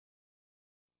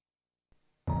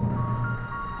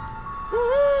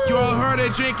heard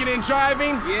of drinking and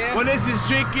driving? Yeah. Well, this is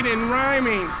drinking and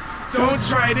rhyming. Don't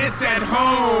try this at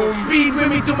home. Speed with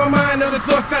me through my mind, other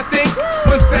thoughts I think.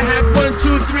 Once I had 1,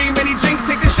 2, 3, many drinks,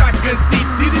 take the shotgun seat,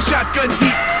 leave the shotgun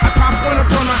heat. I pop one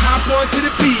up on, I hop on to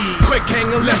the beat. Quick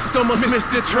hanger left, almost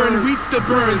missed the turn, reach the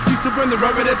burns, used to burn the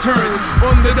rubber that turns.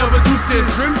 On the double deuces,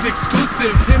 rims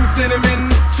exclusive, Tim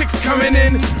Cinnamon, chicks coming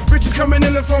in, riches coming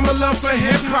in the form of love for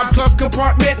hip hop. Club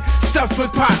compartment, stuff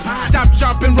with pop. Stop,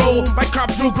 drop and roll, my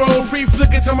crops will grow. Free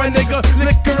flicker to my nigga,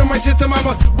 liquor in my system. I'm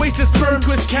a waste of sperm,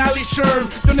 twist Cali sherm.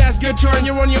 Don't ask your turn,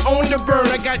 you're on your own to burn.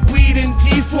 I got weed in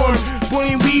tea form,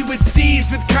 boiling weed with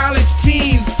seeds with college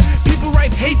teens. People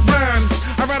write hate rhymes,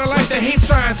 I write a life that hates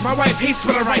rhymes. My wife hates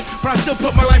what I write, but I still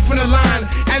put my life on the line.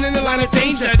 And in the line of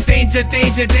danger, danger,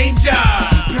 danger, danger.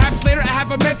 Perhaps later I have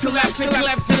a mental lapse and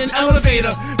collapse in an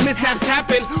elevator. Mishaps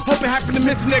happen, hope it happen to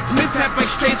miss the next mishap like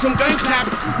strays from gun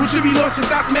claps. Would you be lost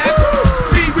without maps?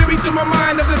 Speed with me through my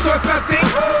mind of the thoughts I think.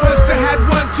 Once I had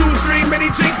 1, 2, 3, many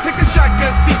drinks, take the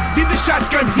shotgun seat, leave the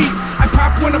shotgun heat. I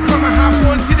pop one up on my hop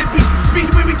on to the beat. Speed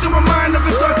with me through my mind of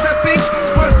the thoughts I think.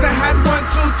 Once I had 1,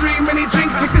 2, 3, many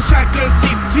drinks, take the shotgun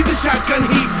seat, leave the shotgun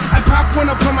heat. I pop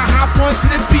one up on my hop on to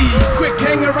the beat. Quick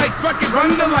hanger right, fuck it,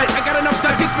 run the light. I got enough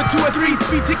ducats for 2 or 3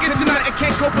 speed tickets tonight. I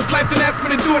can't cope with life, don't ask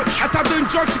me to do it. I stopped doing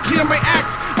drugs to clear my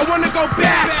acts. I wanna go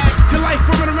back to life,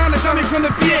 running around and me from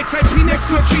the BX. I P next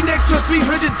to a tree next to a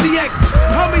 300 CX.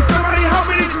 Help me, somebody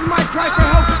help me, this is my cry for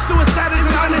help. Suicide is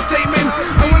an understatement.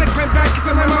 I wanna climb back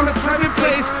to my mama's private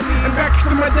place, and back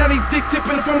to my daddy's dick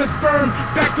tipping from the sperm.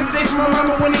 Back to the days my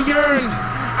mama when he yearned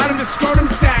out of the scrotum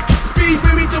sack. Speed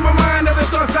with me through my mind of the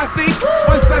thoughts I think.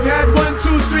 Once I've had 1,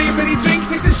 2, 3, many drinks,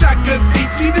 take the shotgun seat,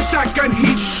 leave the shotgun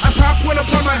heat. I pop one up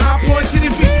on my hop on to the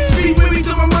beat. Speed with me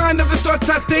through my mind of the thoughts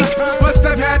I think. Once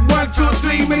I've had 1, 2,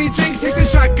 3, many drinks, take the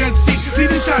shotgun seat, leave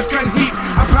the shotgun heat.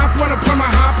 I pop one up on my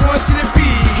hop on to the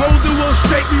beat. Hold the wheel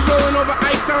straight, we rolling over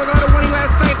ice. I was out of winning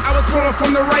last night, I was falling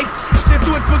from the rice. Didn't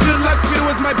do it for good luck, but it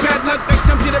was my bad luck. Like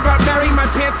something about Mary, my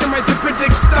pants and my zipper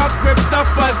dick stuck. Ripped up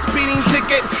a speeding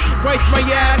ticket, wipe my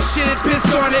ass, shit it, piss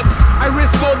on it. I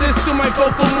risk all this through my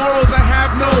vocal morals, I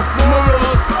have no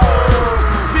morals.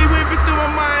 Speed with me through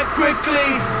my mind quickly,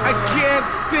 I can't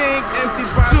think. Empty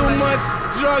bottle. Too much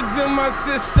drugs in my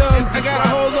system, I gotta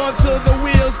hold on to the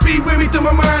wheel. Speed with me through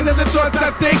my mind of the thoughts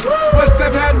I think. Once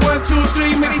I've had 1, 2,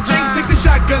 3, many drinks, take the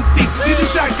shotgun seat, leave the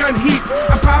shotgun heat.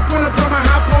 I pop one up on my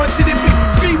hop on to the beat.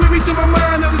 Speed with me through my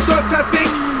mind of the thoughts I think.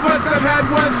 Once I've had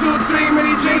 1, 2, 3,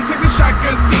 many drinks, take the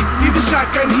shotgun seat, leave the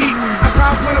shotgun heat. I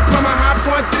pop one up on my hop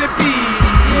on to the beat.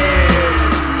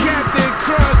 Yeah, Captain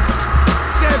Crunk,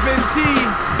 7D.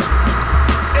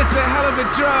 It's a hell of a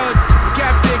drug,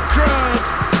 Captain Crunk.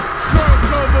 Crunk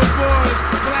overboard,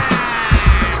 splash.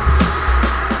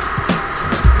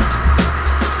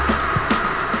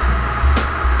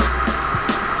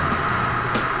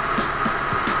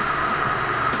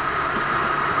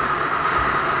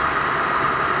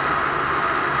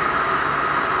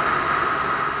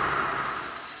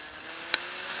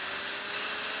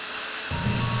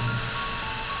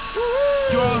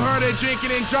 You all heard of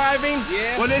drinking and driving?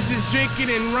 Yeah. Well, this is drinking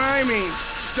and rhyming.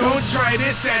 Don't try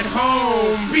this at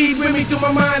home. Speed with me through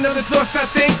my mind of the thoughts I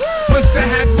think. Once I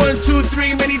had 1, 2,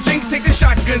 3, many drinks, take the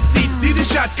shotgun seat, leave the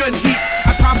shotgun heat.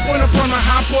 I pop one up on my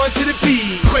hop on to the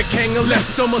beat. Quick hanger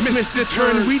left, almost missed the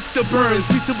turn, reach the burns,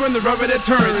 used to burn the rubber that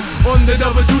turns. On the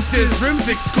double deuces,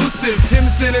 rims exclusive, Tim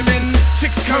Cinnamon,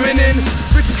 chicks coming in,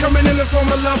 riches coming in the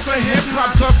form of love for hip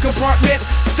hop. Club compartment,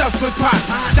 stuff with pop.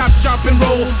 Stop, drop and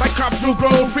roll, my crops will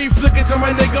grow. Free flicker to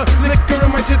my nigga, liquor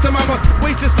in my system. I'm a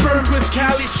waste of sperm, twist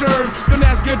Cali sherm. Don't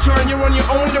ask your turn, you're on your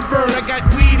own to burn. I got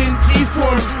weed in tea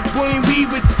form, boiling weed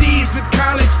with seeds with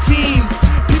college teens.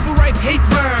 People write hate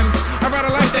rhymes, I write a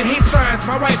life that hates rhymes.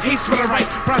 My wife hates what I write,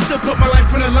 but I still put my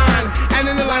life on the line. And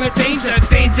in the line of danger,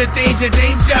 danger, danger,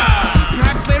 danger.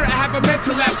 Perhaps later I have a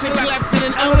mental lapse and collapse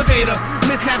in an elevator.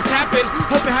 Mishaps happen,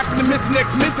 hope it happen to miss the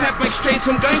next mishap like strays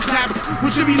from gun claps.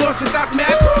 Would you be lost without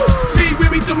maps? Speed with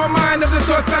me through my mind of the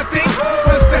thoughts I think.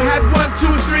 Once I had 1,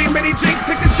 2, 3, many drinks,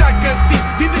 take the shotgun seat,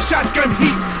 leave the shotgun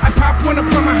heat. I pop one up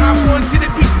on my hop on to the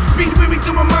beat. Speed with me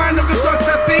through my mind of the thoughts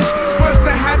I think. Once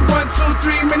I had 1,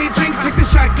 2, 3, many drinks, take the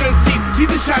shotgun seat,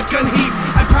 leave the shotgun heat.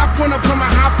 I pop one up on my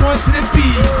hop on to the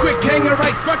beat. Quick hanger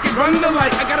right, fuck it, run the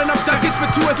light. I got enough ducats for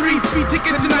 2 or 3 speed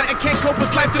tickets tonight. I can't cope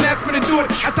with life, don't ask me to do it.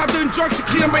 I stopped doing drugs to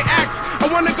clear my acts. I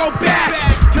wanna go back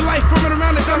to life, running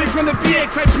around and me from the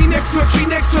BX. I P next to a tree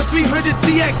next to a 300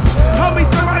 CX. Help me,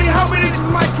 somebody help me, this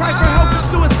is my cry for help.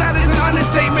 Suicide is an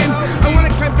understatement. I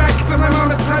wanna climb back to my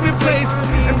mama's private place,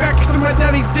 and back to my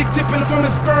daddy's dick tipping from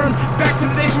the sperm. Back to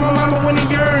the days my mama when he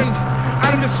yearned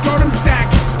out of the scrotum sack.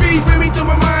 Speed with me through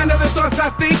my mind, other thoughts I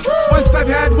think. Once I've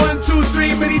had 1, 2,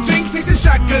 3 many drinks, take the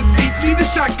shotgun seat, leave the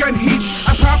shotgun heat.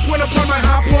 I pop one upon my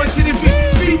hop onto the beat.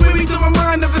 Speed with me through my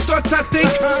mind, other thoughts I think.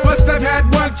 Once I've had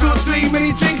 1, 2, 3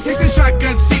 many drinks, take the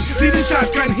shotgun seat, leave the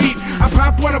shotgun heat. I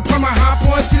pop one upon my hop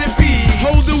onto the beat.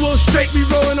 Hold the wheel straight, we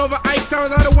rolling over ice. I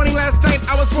was out of warning last night,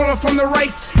 I was falling from the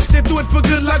rice. They threw it for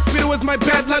good luck, but it was my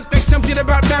bad luck. Like something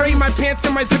about Barry, my pants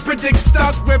and my zipper dick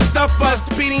stuck. Ripped up a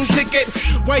speeding ticket,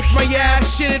 wiped my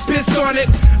ass, shit it, pissed on it.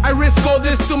 I risk all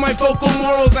this through my vocal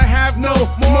morals, I have no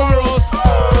morals.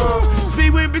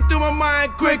 Speed with me through my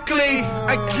mind quickly,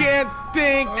 I can't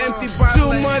think. Empty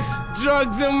bottle. Too much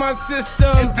drugs in my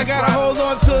system, I gotta hold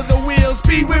on to the wheel.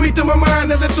 Speed with me through my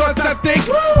mind, other thoughts I think.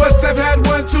 Once I've had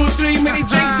 1, 2, 3 many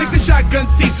drinks, take the shotgun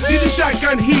seat, leave the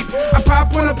shotgun heat. I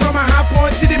pop one up on my hop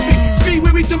onto the beat. Speed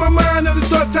with me through my mind, other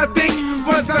thoughts I think.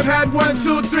 Once I've had 1,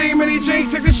 2, 3 many drinks,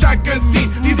 take the shotgun seat,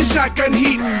 leave the shotgun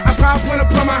heat. I pop one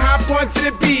up on my hop onto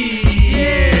the beat.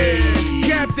 Yeah,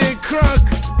 Captain Crunk,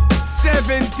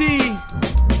 7D.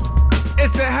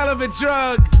 It's a hell of a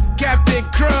drug, Captain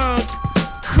Crunk.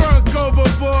 Crunk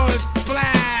overboard, splash.